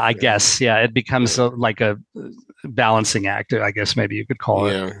 Yeah, I guess. Yeah, it becomes like a balancing act, I guess maybe you could call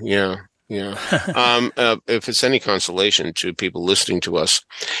it. Yeah. If it's any consolation to people listening to us,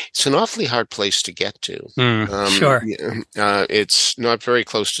 it's an awfully hard place to get to. Sure. It's not very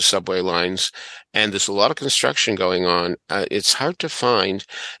close to subway lines, and there's a lot of construction going on. It's hard to find,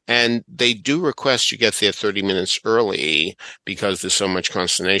 and they do request you get there 30 minutes early because there's so much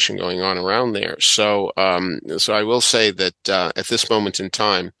consternation going on around there. So I will say that at this moment in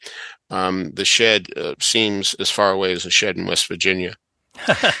time, the Shed seems as far away as a shed in West Virginia.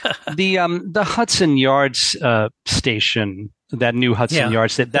 The Hudson Yards station, that new Hudson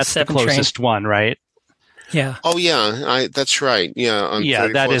Yards, that's the closest one, right? Yeah. Oh yeah, that's right. Yeah.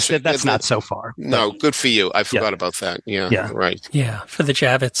 That's not so far. No, good for you. I forgot about that. Yeah. Right. Yeah, for the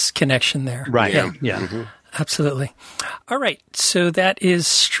Javits connection there. Right. Yeah. Mm-hmm. Absolutely. All right. So that is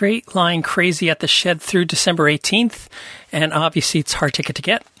Straight Line Crazy at the Shed through December 18th, and obviously it's a hard ticket to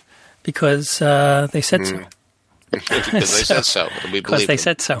get because they said so. Because they said so. Because they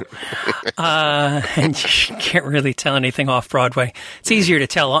said so. And you can't really tell anything off Broadway. It's easier to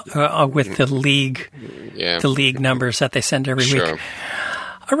tell with the league numbers that they send every week.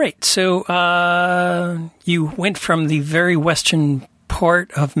 All right. So you went from the very western part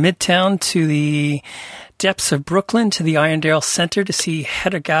of Midtown to the depths of Brooklyn to the Irondale Center to see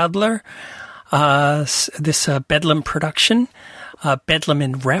Hedda Gabler, this Bedlam production, Bedlam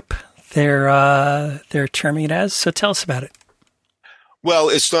in Rep. They're terming it as. So tell us about it. Well,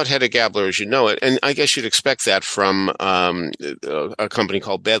 it's not Hedda Gabler as you know it, and I guess you'd expect that from a company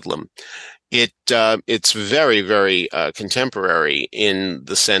called Bedlam. It's very, very contemporary in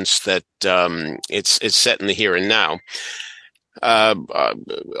the sense that it's set in the here and now. A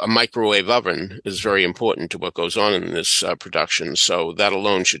microwave oven is very important to what goes on in this production, so that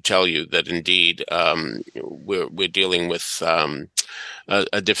alone should tell you that indeed we're dealing with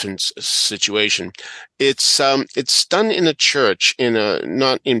a different situation. It's done in a church,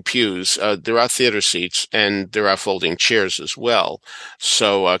 not in pews. There are theater seats and there are folding chairs as well.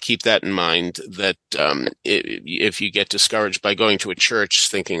 So keep that in mind. That if you get discouraged by going to a church,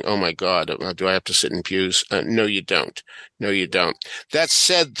 thinking, "Oh my God, do I have to sit in pews?" No, you don't. No, you don't. That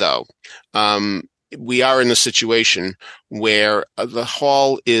said, though, we are in a situation where the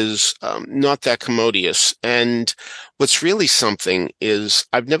hall is not that commodious. And what's really something is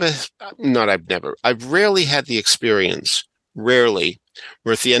I've rarely had the experience, where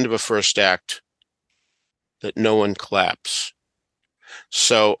at the end of a first act that no one claps.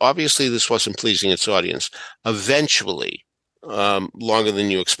 So obviously this wasn't pleasing its audience. Eventually, longer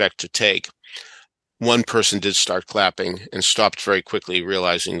than you expect to take, one person did start clapping and stopped very quickly,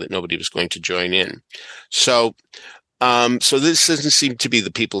 realizing that nobody was going to join in. So this doesn't seem to be the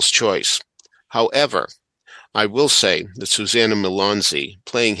people's choice. However, I will say that Susanna Milonzi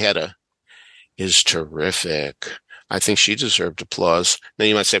playing Hedda is terrific. I think she deserved applause. Now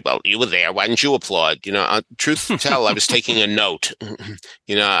you might say, well, you were there. Why didn't you applaud? Truth to tell, I was taking a note,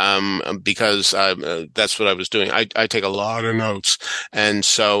 because that's what I was doing. I take a lot of notes. And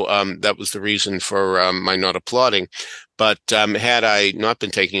so that was the reason for my not applauding. But had I not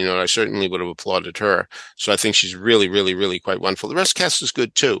been taking a note, I certainly would have applauded her. So I think she's really, really, really quite wonderful. The rest of the cast is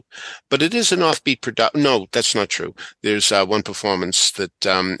good too. But it is an offbeat production. No, that's not true. There's one performance that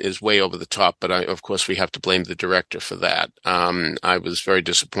is way over the top, but of course we have to blame the director for that. I was very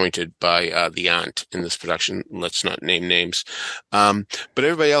disappointed by the aunt in this production. Let's not name names. But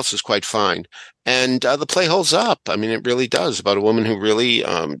everybody else is quite fine. And the play holds up. I mean, it really does, about a woman who really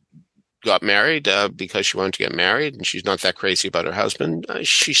got married because she wanted to get married, and she's not that crazy about her husband.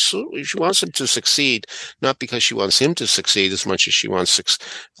 She wants him to succeed, not because she wants him to succeed as much as she wants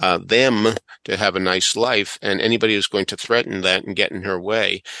them to have a nice life. And anybody who's going to threaten that and get in her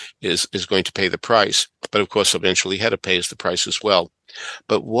way is going to pay the price. But of course, eventually Hedda pays the price as well.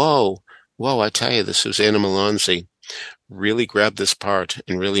 But whoa, I tell you, the Susanna Milonzi really grabbed this part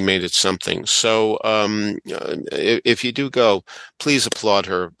and really made it something. So if you do go, please applaud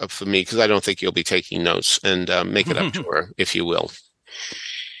her for me, because I don't think you'll be taking notes, and make it up to her, if you will.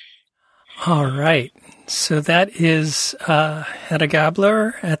 All right. So that is Hedda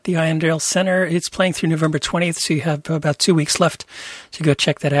Gabler at the Irondale Center. It's playing through November 20th, so you have about 2 weeks left to go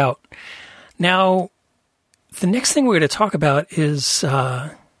check that out. Now, the next thing we're going to talk about is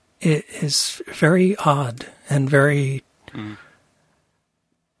it is very odd and very...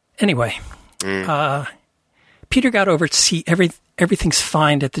 Anyway, Peter got over to see Everything's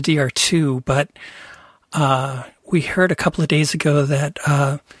Fine at the DR2, but we heard a couple of days ago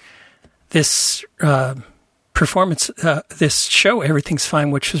that this performance, this show, Everything's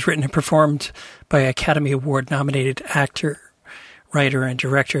Fine, which was written and performed by Academy Award-nominated actor, writer, and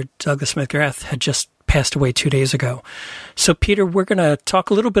director Douglas McGrath, had just passed away 2 days ago. So, Peter, we're going to talk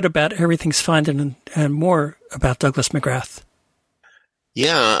a little bit about Everything's Fine and more about Douglas McGrath.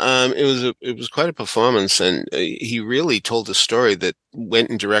 Yeah, it was quite a performance, and he really told a story that went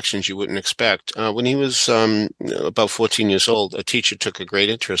in directions you wouldn't expect. When he was about 14 years old, a teacher took a great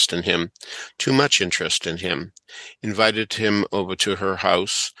interest in him, too much interest in him, invited him over to her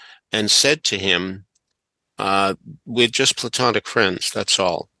house, and said to him, "We're just platonic friends. That's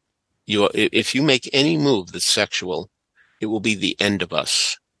all. If you make any move that's sexual, it will be the end of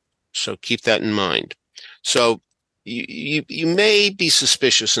us. So keep that in mind." So you may be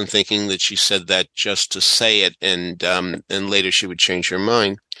suspicious in thinking that she said that just to say it, and later she would change her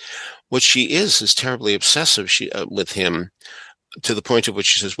mind. What she is terribly obsessive with him, to the point of which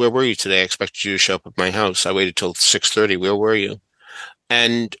she says, "Where were you today? I expected you to show up at my house. I waited till 6:30. Where were you?"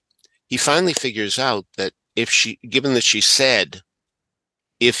 And he finally figures out that given that she said,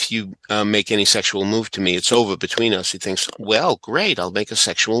 "If you make any sexual move to me, it's over between us," he thinks, well, great, I'll make a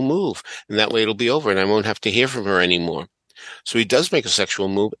sexual move, and that way it'll be over, and I won't have to hear from her anymore. So he does make a sexual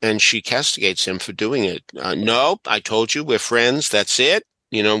move, and she castigates him for doing it. "No, I told you, we're friends, that's it.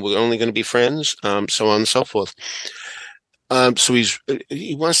 We're only going to be friends," so on and so forth. So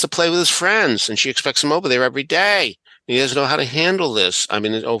he wants to play with his friends, and she expects him over there every day. He doesn't know how to handle this. I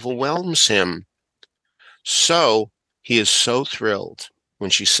mean, it overwhelms him. So he is so thrilled when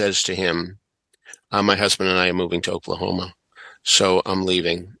she says to him, "My husband and I are moving to Oklahoma, so I'm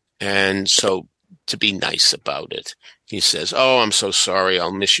leaving." And so, to be nice about it, he says, "Oh, I'm so sorry.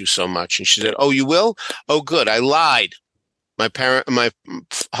 I'll miss you so much." And she said, "Oh, you will? Oh, good. I lied. My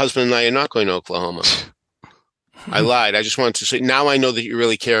husband and I are not going to Oklahoma. I lied. I just wanted to say, now I know that you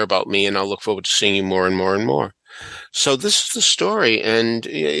really care about me, and I'll look forward to seeing you more and more and more." So this is the story, and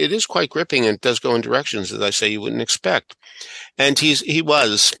it is quite gripping, and it does go in directions, as I say, you wouldn't expect. And he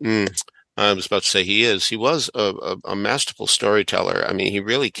was a masterful storyteller. I mean, he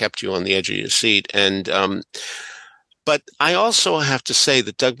really kept you on the edge of your seat. And but I also have to say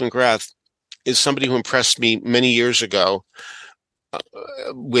that Doug McGrath is somebody who impressed me many years ago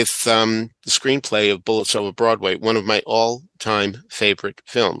with the screenplay of Bullets Over Broadway, one of my all-time favorite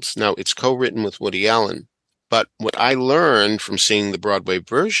films. Now, it's co-written with Woody Allen, but what I learned from seeing the Broadway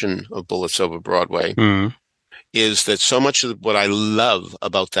version of Bullets Over Broadway is that so much of what I love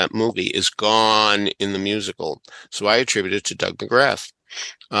about that movie is gone in the musical. So I attribute it to Doug McGrath.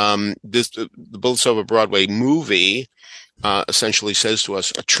 The Bullets Over Broadway movie essentially says to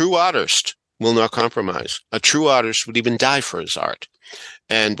us, a true artist will not compromise. A true artist would even die for his art.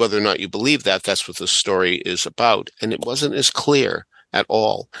 And whether or not you believe that, that's what the story is about. And it wasn't as clear at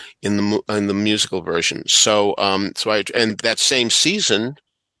all in the musical version. So that same season,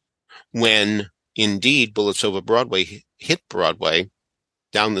 when indeed Bullets Over Broadway hit Broadway,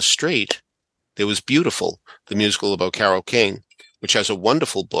 down the street, there was Beautiful, the musical about Carole King, which has a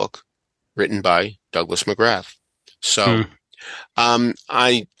wonderful book written by Douglas McGrath. So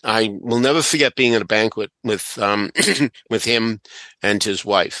I will never forget being at a banquet with with him and his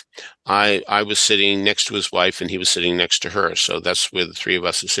wife. I was sitting next to his wife and he was sitting next to her. So that's where the three of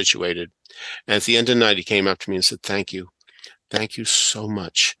us are situated. And at the end of the night, he came up to me and said, "Thank you. Thank you so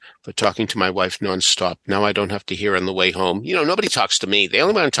much for talking to my wife nonstop. Now I don't have to hear on the way home. You know, nobody talks to me. They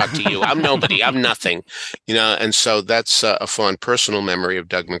only want to talk to you. I'm nobody. I'm nothing." You know, and so that's a fond personal memory of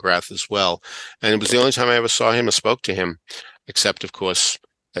Doug McGrath as well. And it was the only time I ever saw him or spoke to him, except, of course,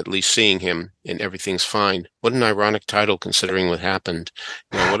 at least seeing him in Everything's Fine. What an ironic title considering what happened.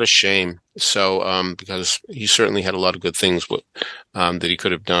 You know, what a shame. So, because he certainly had a lot of good things that he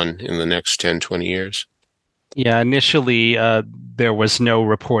could have done in the next 10, 20 years. Yeah, initially there was no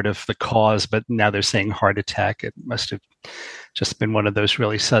report of the cause, but now they're saying heart attack. It must have just been one of those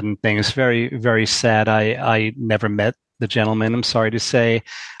really sudden things. Very, very sad. I never met the gentleman, I'm sorry to say.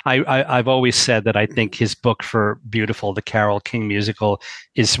 I've always said that I think his book for Beautiful, the Carole King musical,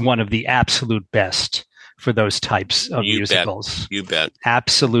 is one of the absolute best for those types of musicals. You bet.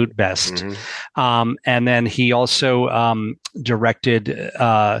 Absolute best. Mm-hmm. And then he also directed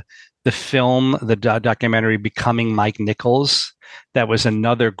the film, the documentary Becoming Mike Nichols. That was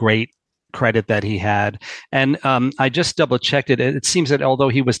another great credit that he had. And I just double checked it. It seems that although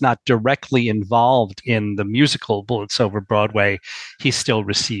he was not directly involved in the musical Bullets Over Broadway, he still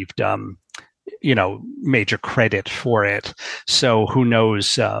received major credit for it. So who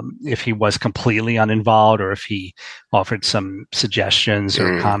knows if he was completely uninvolved or if he offered some suggestions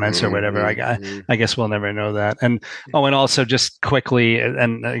or comments or whatever. I guess we'll never know that. And also just quickly,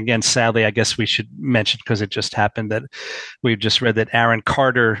 and again, sadly, I guess we should mention, because it just happened, that we've just read that Aaron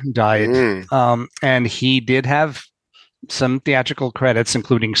Carter died. And he did have some theatrical credits,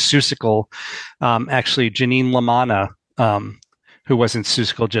 including Seussical. Actually, Janine Lamanna, who was in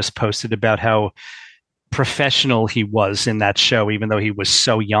Seussical, just posted about how professional he was in that show, even though he was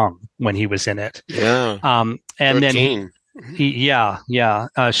so young when he was in it. Yeah. And 13.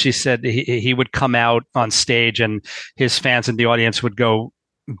 then she said he would come out on stage and his fans in the audience would go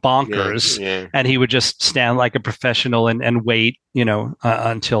bonkers, and he would just stand like a professional and wait,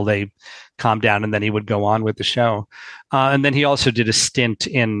 until they calmed down, and then he would go on with the show. And then he also did a stint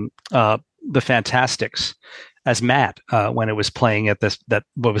in The Fantastics as Matt when it was playing at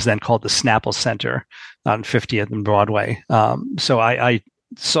what was then called the Snapple Center on 50th and Broadway. So I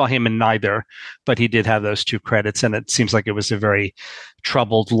saw him in neither, but he did have those two credits, and it seems like it was a very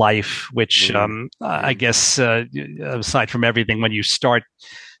troubled life, which I guess aside from everything, when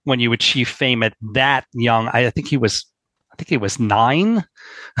you achieve fame at that young, I think he was 9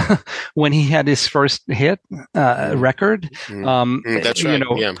 when he had his first hit record. That's right.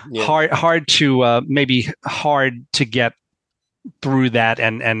 Hard to get through that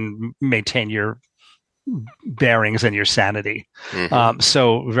and maintain your bearings and your sanity.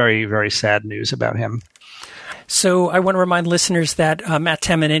 So very, very sad news about him. So I want to remind listeners that Matt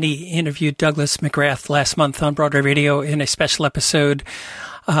Tamanini interviewed Douglas McGrath last month on Broadway Radio in a special episode.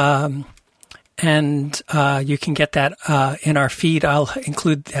 And you can get that in our feed. I'll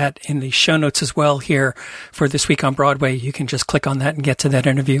include that in the show notes as well here for This Week on Broadway. You can just click on that and get to that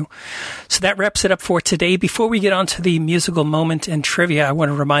interview. So that wraps it up for today. Before we get on to the musical moment and trivia, I want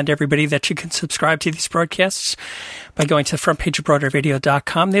to remind everybody that you can subscribe to these broadcasts by by going to the front page of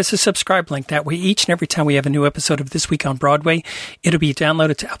BroadwayRadio.com. There's a subscribe link. That way, each and every time we have a new episode of This Week on Broadway, it'll be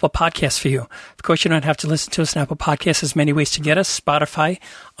downloaded to Apple Podcasts for you. Of course, you don't have to listen to us on Apple Podcasts. There's many ways to get us: Spotify,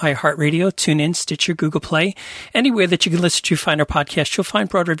 iHeartRadio, TuneIn, Stitcher, Google Play. Anywhere that you can listen to find our podcast, you'll find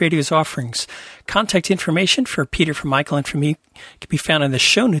Broadway Radio's offerings. Contact information for Peter, for Michael, and for me can be found in the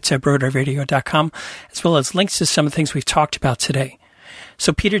show notes at BroadwayRadio.com, as well as links to some of the things we've talked about today.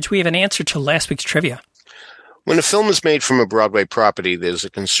 So, Peter, do we have an answer to last week's trivia? When a film is made from a Broadway property, there's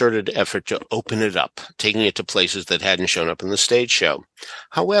a concerted effort to open it up, taking it to places that hadn't shown up in the stage show.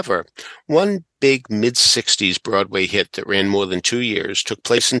 However, one big mid-'60s Broadway hit that ran more than 2 years took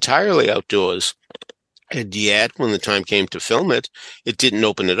place entirely outdoors. And yet, when the time came to film it, it didn't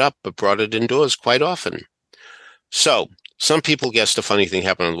open it up, but brought it indoors quite often. So, some people guessed a funny thing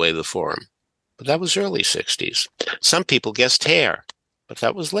happened on the way to the Forum, but that was early 60s. Some people guessed Hair, but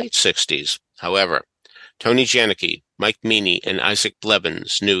that was late 60s. However, Tony Janicki, Mike Meany, and Isaac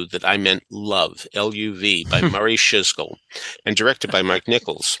Blevins knew that I meant Love, L-U-V, by Murray Shizgel, and directed by Mike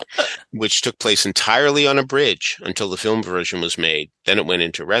Nichols, which took place entirely on a bridge until the film version was made. Then it went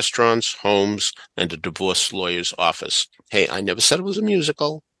into restaurants, homes, and a divorce lawyer's office. Hey, I never said it was a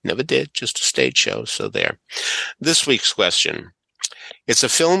musical. Never did. Just a stage show. So there. This week's question. It's a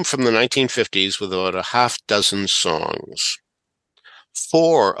film from the 1950s with about a half dozen songs.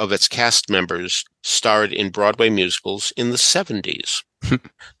 4 of its cast members starred in Broadway musicals in the 70s.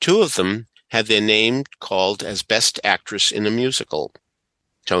 2 of them had their name called as Best Actress in a Musical.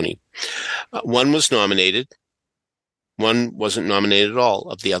 Tony. One was nominated. One wasn't nominated at all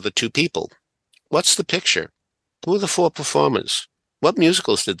of the other 2 people. What's the picture? Who are the 4 performers? What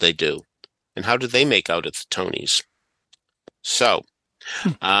musicals did they do? And how did they make out at the Tonys? So,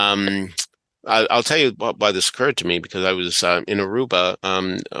 I'll tell you why this occurred to me, because I was in Aruba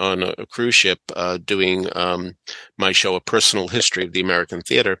on a cruise ship doing my show, A Personal History of the American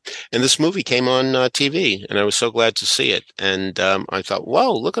Theater, and this movie came on TV, and I was so glad to see it. And I thought,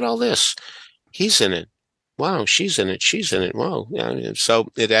 whoa, look at all this. He's in it. Wow, she's in it. She's in it. Wow. Yeah.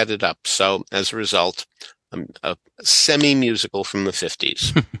 So it added up. So as a result, a semi-musical from the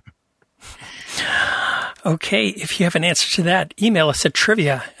 50s. Okay, if you have an answer to that, email us at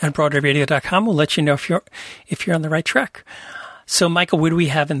trivia@broadwayradio.com. We'll let you know if you're on the right track. So, Michael, what do we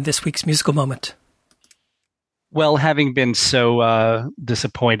have in this week's musical moment? Well, having been so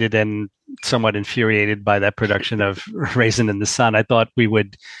disappointed and somewhat infuriated by that production of Raisin in the Sun, I thought we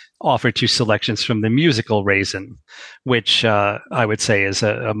would offer 2 selections from the musical Raisin, which I would say is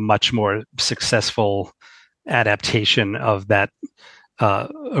a much more successful adaptation of that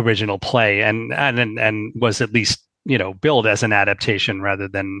original play, and was at least, billed as an adaptation rather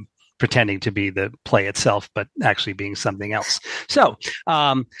than pretending to be the play itself, but actually being something else. So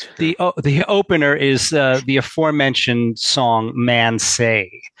the opener is the aforementioned song "Man Say,"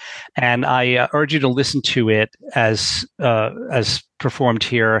 and I urge you to listen to it as performed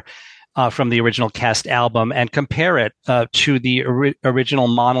here from the original cast album, and compare it to the original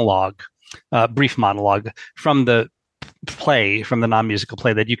monologue, brief monologue from the play, from the non-musical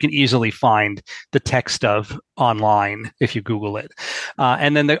play, that you can easily find the text of online if you Google it.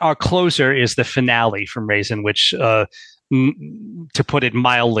 And then our closer is the finale from Raisin, which, to put it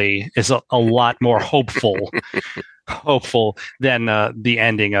mildly, is a lot more hopeful than the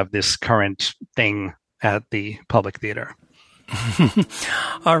ending of this current thing at the Public Theater.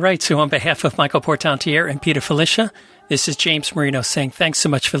 All right. So on behalf of Michael Portantiere and Peter Felicia, this is James Marino saying thanks so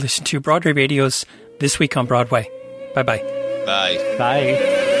much for listening to Broadway Radio's This Week on Broadway. Bye-bye. Bye.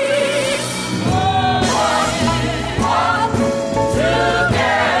 Bye.